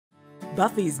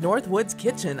Buffy's Northwoods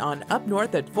Kitchen on Up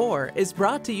North at 4 is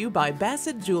brought to you by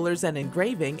Bassett Jewelers and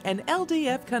Engraving and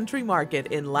LDF Country Market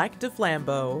in Lac du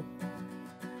Flambeau.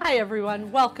 Hi everyone,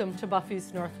 welcome to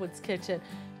Buffy's Northwoods Kitchen.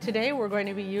 Today we're going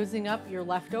to be using up your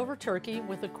leftover turkey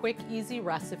with a quick, easy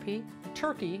recipe,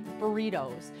 turkey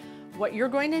burritos. What you're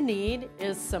going to need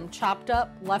is some chopped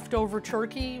up leftover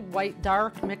turkey, white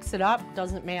dark, mix it up,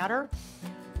 doesn't matter.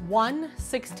 One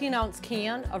 16-ounce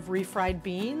can of refried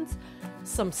beans,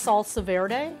 some salsa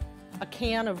verde, a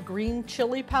can of green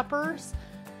chili peppers,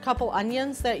 a couple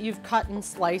onions that you've cut in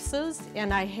slices,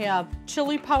 and I have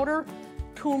chili powder,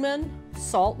 cumin,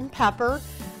 salt and pepper.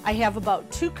 I have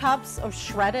about 2 cups of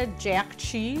shredded jack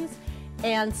cheese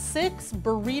and 6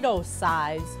 burrito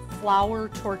size flour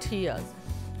tortillas.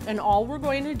 And all we're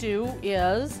going to do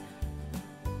is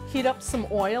heat up some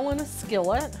oil in a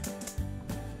skillet.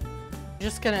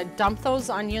 Just gonna dump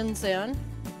those onions in.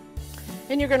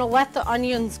 And you're gonna let the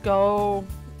onions go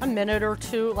a minute or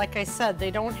two. Like I said,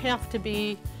 they don't have to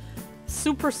be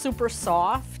super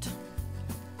soft.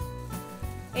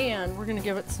 And we're gonna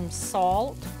give it some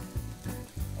salt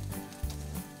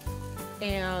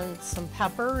and some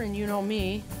pepper. And you know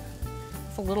me,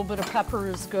 if a little bit of pepper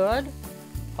is good,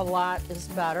 a lot is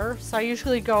better. So I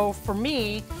usually go, for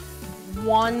me,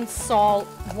 1 salt,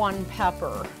 1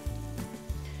 pepper.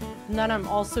 And then I'm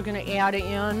also gonna add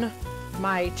in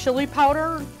my chili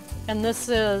powder, and this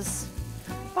is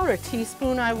about a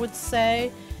teaspoon, I would say,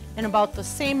 and about the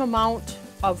same amount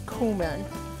of cumin,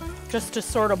 just to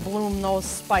sort of bloom those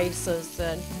spices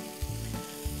and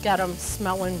get them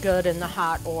smelling good in the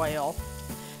hot oil.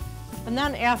 And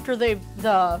then after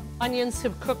the onions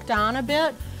have cooked on a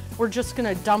bit, we're just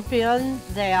gonna dump in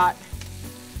that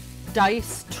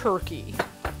diced turkey.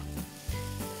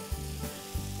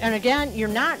 And again, you're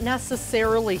not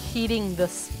necessarily heating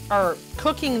this or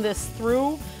cooking this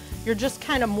through. You're just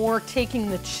kind of more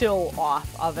taking the chill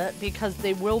off of it because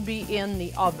they will be in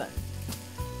the oven.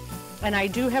 And I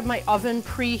do have my oven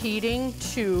preheating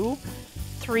to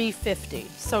 350.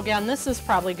 So again, this is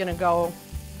probably gonna go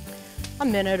a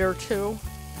minute or two.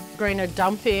 You're going to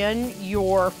dump in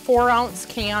your 4-ounce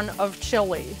can of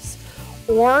chilies.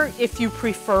 Or if you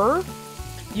prefer,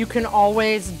 you can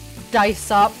always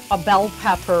dice up a bell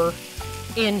pepper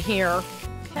in here.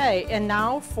 Okay, and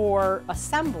now for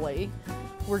assembly,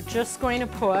 we're just going to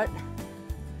put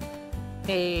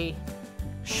a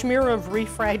smear of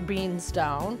refried beans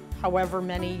down, however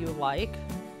many you like.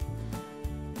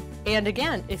 And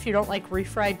again, if you don't like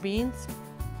refried beans,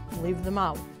 leave them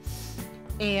out.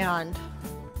 And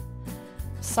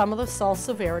some of the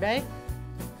salsa verde.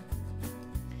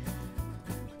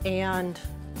 And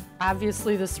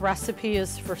obviously this recipe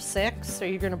is for 6, so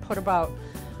you're gonna put about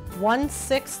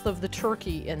 1/6 of the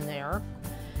turkey in there.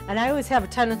 And I always have a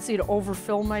tendency to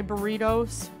overfill my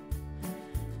burritos.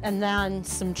 And then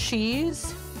some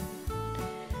cheese.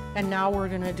 And now we're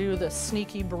gonna do the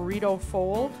sneaky burrito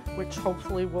fold, which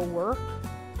hopefully will work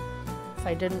if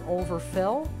I didn't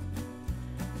overfill.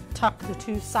 Tuck the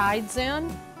 2 sides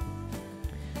in.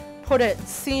 Put it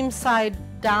seam side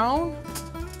down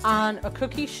on a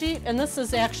cookie sheet, and this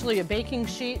is actually a baking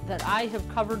sheet that I have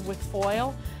covered with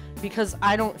foil because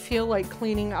I don't feel like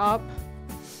cleaning up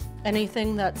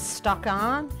anything that's stuck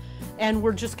on. And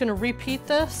we're just gonna repeat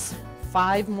this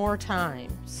 5 more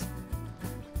times.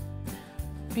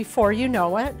 Before you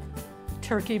know it,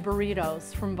 turkey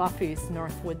burritos from Buffy's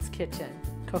Northwoods Kitchen.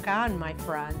 Cook on, my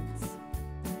friend.